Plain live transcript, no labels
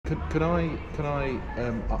I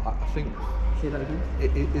think. Say that again.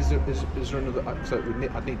 Is there another? So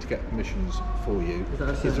I'd need to get permissions for you.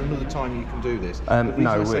 Is there another time you can do this? The reason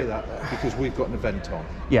no, I say that because we've got an event on.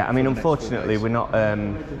 Yeah, I mean, unfortunately, we're not.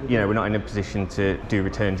 We're not in a position to do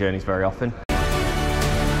return journeys very often.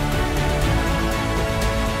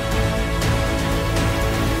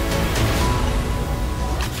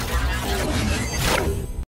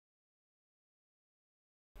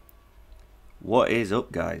 What is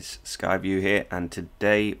up, guys? Skyview here, and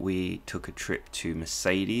today we took a trip to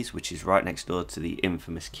Mercedes, which is right next door to the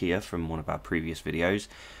infamous Kia from one of our previous videos.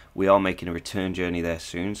 We are making a return journey there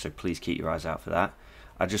soon, so please keep your eyes out for that.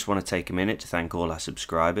 I just want to take a minute to thank all our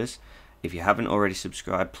subscribers. If you haven't already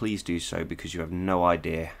subscribed, please do so because you have no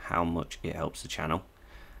idea how much it helps the channel.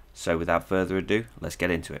 So without further ado, let's get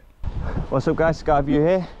into it. What's up, guys? Skyview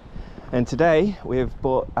here, and today we have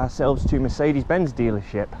brought ourselves to Mercedes-Benz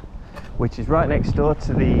dealership, which is right next door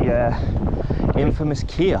to the infamous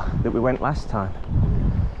Kia that we went last time.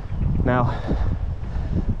 Now,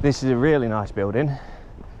 this is a really nice building,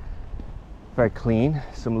 very clean,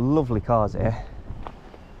 some lovely cars here,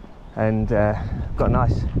 and got a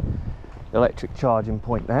nice electric charging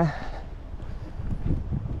point there.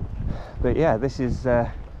 But yeah, this is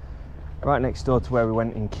right next door to where we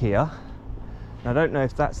went in Kia. Now, I don't know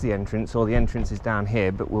if that's the entrance or the entrance is down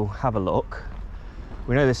here, but we'll have a look.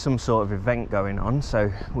 We know there's some sort of event going on,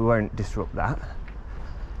 so we won't disrupt that.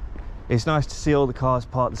 It's nice to see all the cars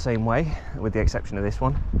parked the same way, with the exception of this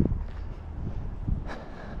one.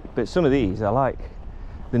 But some of these, I like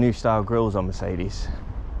the new style grills on Mercedes.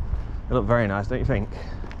 They look very nice, don't you think?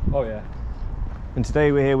 Oh yeah. And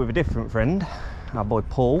today we're here with a different friend, our boy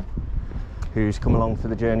Paul, who's come along for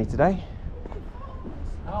the journey today.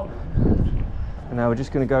 And now we're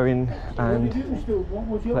just going to go in and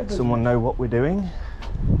let someone know what we're doing.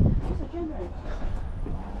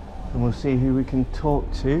 And we'll see who we can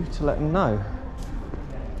talk to let them know.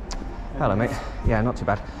 Hello, mate. Yeah, not too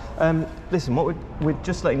bad. Listen, we're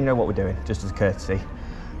just letting you know what we're doing, just as a courtesy.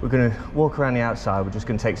 We're going to walk around the outside. We're just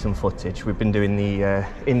going to take some footage. We've been doing the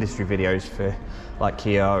industry videos for like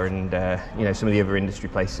Kia and some of the other industry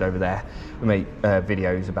places over there. We make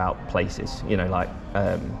videos about places, like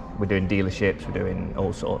we're doing dealerships, we're doing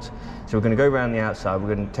all sorts. So we're going to go around the outside.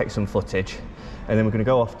 We're going to take some footage, and then we're going to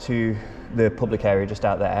go off to the public area just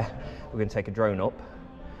out there. We're going to take a drone up.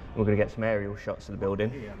 We're going to get some aerial shots of the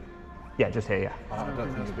building. Yeah, just here, yeah. I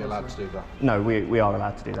don't think you'd be allowed to do that. No, we are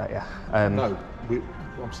allowed to do that, yeah. No,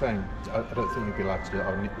 I'm saying I don't think you'd be allowed to do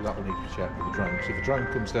that. That will need to be checked with the drone. So if the drone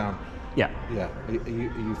comes down, yeah. Are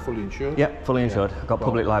you fully insured? Yeah, fully insured. I've got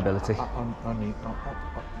public liability.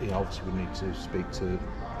 Obviously we need to speak to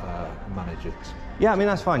managers. Yeah, I mean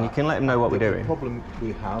that's fine. You can let them know what we're doing. The problem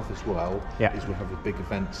we have as well is we have a big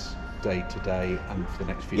events day today and for the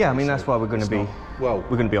next few days. I mean that's why we're going to be we're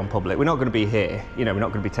going to be on public. We're not going to be here. We're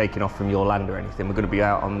not going to be taking off from your land or anything. We're going to be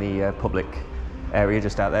out on the public area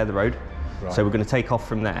just out there, the road. Right. So we're going to take off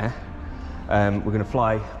from there. We're going to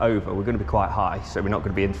fly over. We're going to be quite high, so we're not going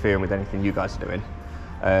to be interfering with anything you guys are doing.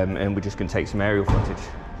 And we're just going to take some aerial footage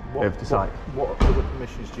of the site. What other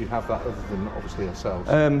permissions do you have that other than obviously ourselves?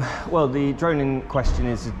 Well, the drone in question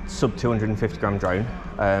is a sub 250 gram drone.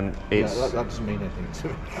 That doesn't mean anything to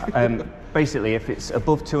me. Basically, if it's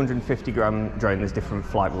above 250 gram drone, there's different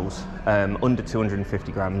flight rules. Under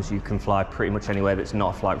 250 grams, you can fly pretty much anywhere that's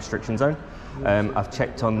not a flight restriction zone. I've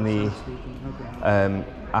checked on the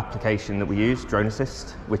application that we use, Drone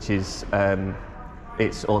Assist, which is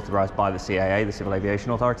it's authorised by the CAA, the Civil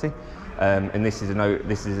Aviation Authority, and this is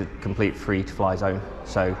a complete free to fly zone.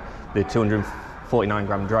 So the 249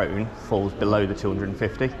 gram drone falls below the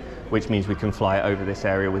 250, which means we can fly it over this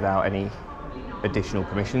area without any additional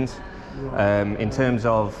permissions. In terms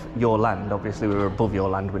of your land, obviously we're above your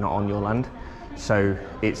land, we're not on your land. So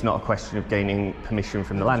it's not a question of gaining permission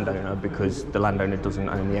from the landowner because the landowner doesn't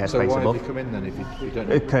own the airspace above. So why have you come in then if you don't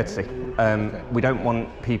know? Courtesy. Okay. We don't want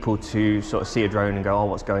people to sort of see a drone and go, oh,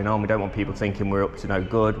 what's going on? We don't want people thinking we're up to no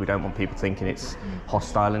good. We don't want people thinking it's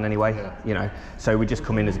hostile in any way, So we just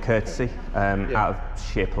come in as a courtesy out of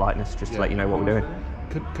sheer politeness, just to let you know what we're doing.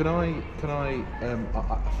 Can I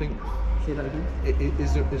think... Say that again.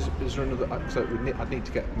 Is there another? So I'd need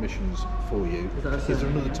to get permissions for you. Is there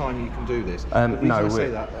another time you can do this? No, I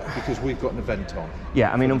say that because we've got an event on.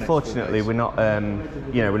 Yeah, I mean, unfortunately, we're not.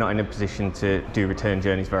 We're not in a position to do return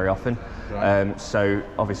journeys very often. Right. So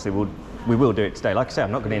obviously, we will do it today. Like I say,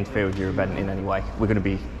 I'm not going to interfere with your event in any way. We're going to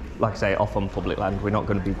be, like I say, off on public land. We're not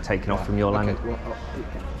going to be taking off from your land.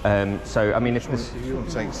 So I mean, if you want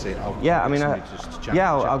to take a seat, I'll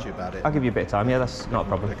give you a bit of time. Yeah, that's not a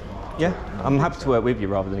problem. Yeah, I'm happy to work with you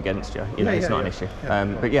rather than against you. You know, it's not an issue. Yeah.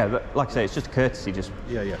 But yeah, like I say, it's just a courtesy, just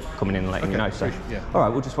coming in and letting you know. So, all right,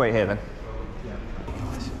 we'll just wait here then.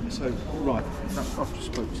 So, right, I've just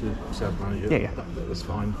spoke to the sales manager. Yeah. That's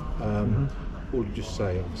fine. All you just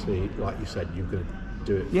say, obviously, like you said, you're going to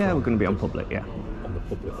do it. Yeah, we're going to be on public. Yeah.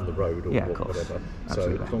 On the road or of course. whatever.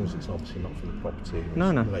 Absolutely. So as long as it's obviously not from the property No.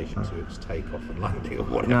 in relation to its takeoff and landing or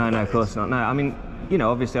whatever. No, of course not. No, I mean, you know,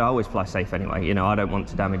 obviously I always fly safe anyway. You know, I don't want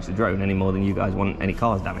to damage the drone any more than you guys want any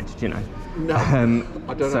cars damaged, you know. No,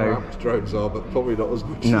 I don't know how much drones are, but probably not as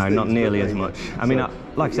much. No, not nearly as much. I mean,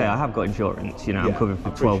 like I say, I have got insurance, you know, I'm covered for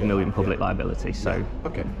 12 million public liability, so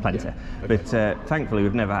plenty. But thankfully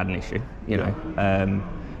we've never had an issue, you know.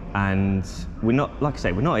 And we're not, like I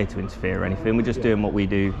say, we're not here to interfere or anything. We're just doing what we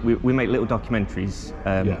do. We make little documentaries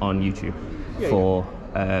on YouTube for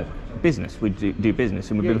business. We do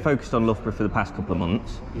business, and we've been focused on Loughborough for the past couple of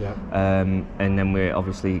months. And then we're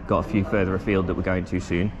obviously got a few further afield that we're going to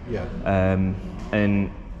soon.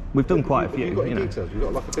 And we've done quite a few. You've got any details? You've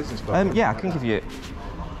got like a business card? Yeah, I can give you.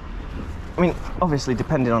 I mean, obviously,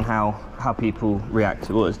 depending on how people react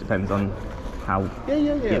to us, depends on how you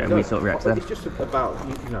know, we sort of react to them. It's just about,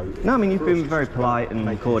 you know. No, I mean, you've been very polite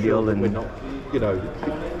and cordial, and we're not, you know,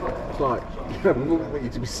 it's like, you know, we wouldn't want you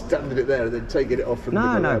to be standing it there and then taking it off. No,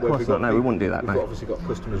 of course not. No, we wouldn't do that. We've obviously got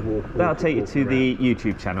customers walking. That'll take you to the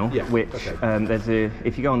YouTube channel, which there's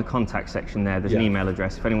if you go on the contact section there, there's an email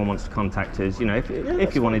address. If anyone wants to contact us, you know,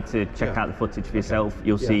 if you wanted to check out the footage for yourself,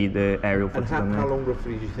 you'll see the aerial footage on there. How long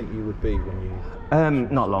roughly do you think you would be when you?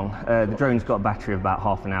 Not long. The drone's got a battery of about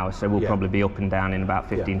half an hour, so we'll probably be up and down in about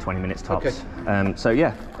 15-20 minutes tops. So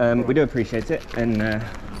yeah, we do appreciate it, and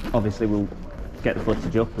obviously we'll get the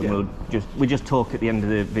footage up, and we just talk at the end of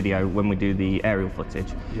the video when we do the aerial footage.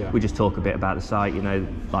 We just talk a bit about the site, you know,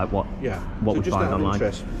 like what we find online.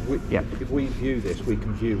 If we view this, we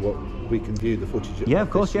can view the footage. Yeah, of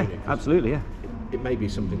course. Yeah, absolutely. Yeah. It may be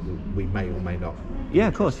something that we may or may not. Yeah,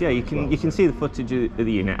 of course. Yeah, you can see the footage of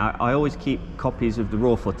the unit. I always keep copies of the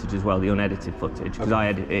raw footage as well, the unedited footage, because I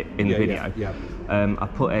edit it in the video. I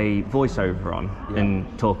put a voiceover on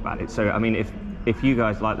and talk about it. So I mean, if you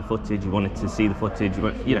guys like the footage, you wanted to see the footage,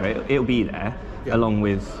 you know, it'll be there along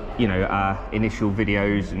with, you know, our initial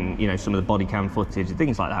videos and, you know, some of the body cam footage and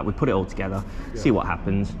things like that. We put it all together, see what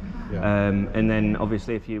happens. And then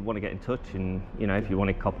obviously if you want to get in touch and, you know, if you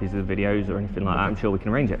wanted copies of the videos or anything like that, I'm sure we can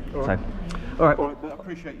arrange it. All right. But I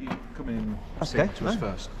appreciate you coming in and speaking to us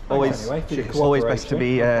first. Always best to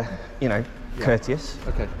be, you know, courteous.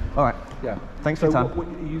 All right. Thanks for your time.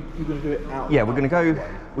 You're going to do it out? Yeah, we're going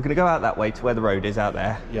to go out that way to where the road is out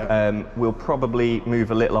there. We'll probably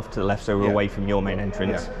move a little off to the left so we're away from your main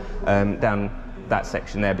entrance, down that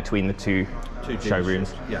section there between the two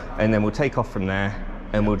showrooms. And then we'll take off from there,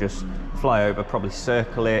 and we'll just fly over, probably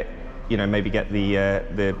circle it, you know, maybe get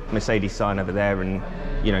the Mercedes sign over there, and,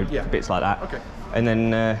 you know, bits like that. And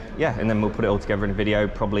then and then we'll put it all together in a video,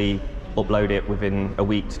 probably upload it within a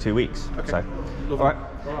week to 2 weeks. So, all right.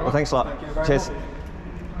 Well, thanks a lot. Cheers.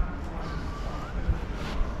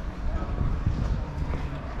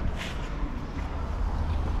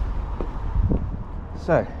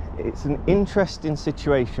 So, it's an interesting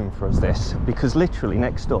situation for us, this, because literally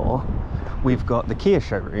next door we've got the Kia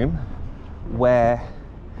showroom where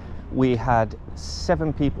we had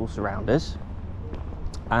 7 people surround us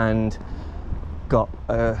and got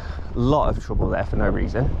a lot of trouble there for no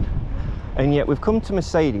reason. And yet we've come to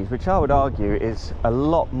Mercedes, which I would argue is a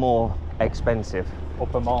lot more expensive.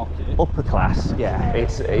 Upper market. Upper class, yeah.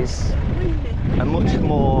 It's a much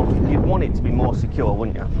more, you'd want it to be more secure,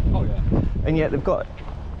 wouldn't you? Oh yeah. And yet they've got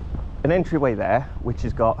an entryway there, which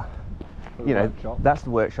has got, you know, that's the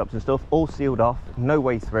workshops and stuff, all sealed off, no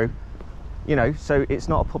way through. You know, so it's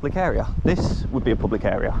not a public area. This would be a public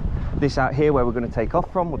area. This out here where we're going to take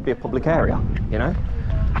off from would be a public area, you know.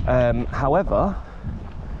 However,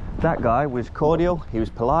 that guy was cordial, he was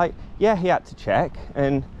polite. Yeah, he had to check,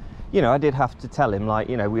 and, you know, I did have to tell him, like,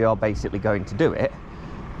 you know, we are basically going to do it.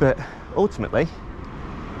 But ultimately,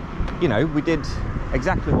 you know, we did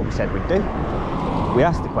exactly what we said we'd do. We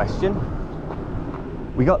asked the question,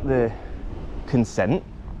 we got the consent,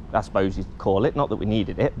 I suppose you'd call it, not that we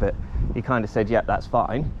needed it, but he kind of said, yeah, that's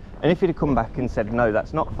fine. And if he'd have come back and said, no,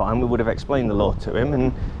 that's not fine, we would have explained the law to him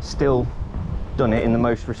and still done it in the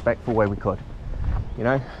most respectful way we could, you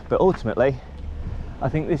know. But ultimately, I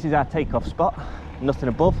think this is our takeoff spot, nothing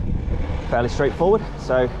above, fairly straightforward.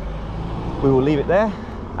 So we will leave it there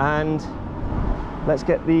and let's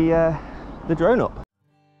get the drone up.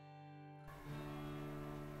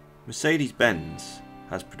 Mercedes-Benz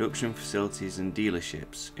has production facilities and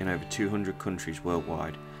dealerships in over 200 countries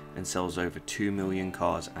worldwide, and sells over 2 million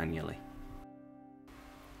cars annually.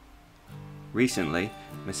 Recently,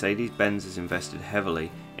 Mercedes-Benz has invested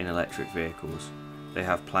heavily in electric vehicles. They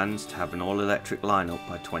have plans to have an all-electric lineup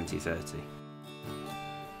by 2030.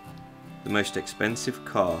 The most expensive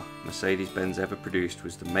car Mercedes-Benz ever produced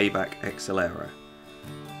was the Maybach XLero.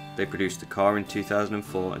 They produced the car in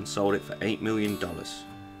 2004 and sold it for $8 million,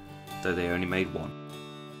 though they only made one.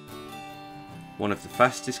 One of the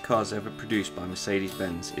fastest cars ever produced by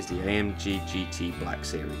Mercedes-Benz is the AMG GT Black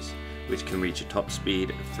Series, which can reach a top speed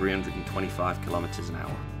of 325 km an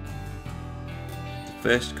hour. The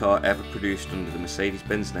first car ever produced under the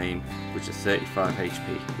Mercedes-Benz name was a 35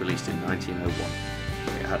 HP, released in 1901.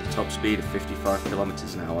 It had a top speed of 55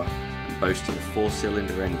 km an hour and boasted a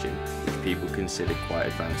 4-cylinder engine, which people considered quite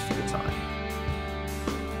advanced for the time.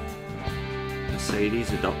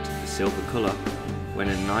 Mercedes adopted the silver colour when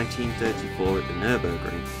in 1934 at the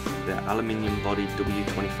Nürburgring, their aluminium-bodied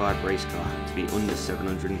W25 race car had to be under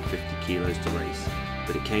 750 kilos to race,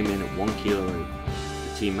 but it came in at 1 kilo over.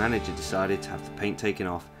 The team manager decided to have the paint taken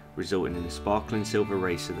off, resulting in a sparkling silver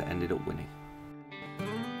racer that ended up winning.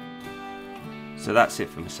 So that's it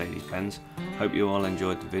for Mercedes-Benz. Hope you all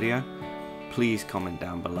enjoyed the video. Please comment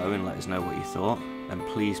down below and let us know what you thought, and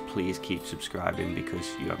please keep subscribing,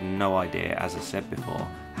 because you have no idea, as I said before,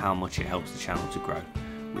 how much it helps the channel to grow.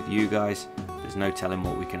 With you guys, there's no telling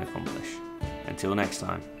what we can accomplish. Until next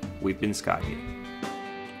time, we've been SkyView.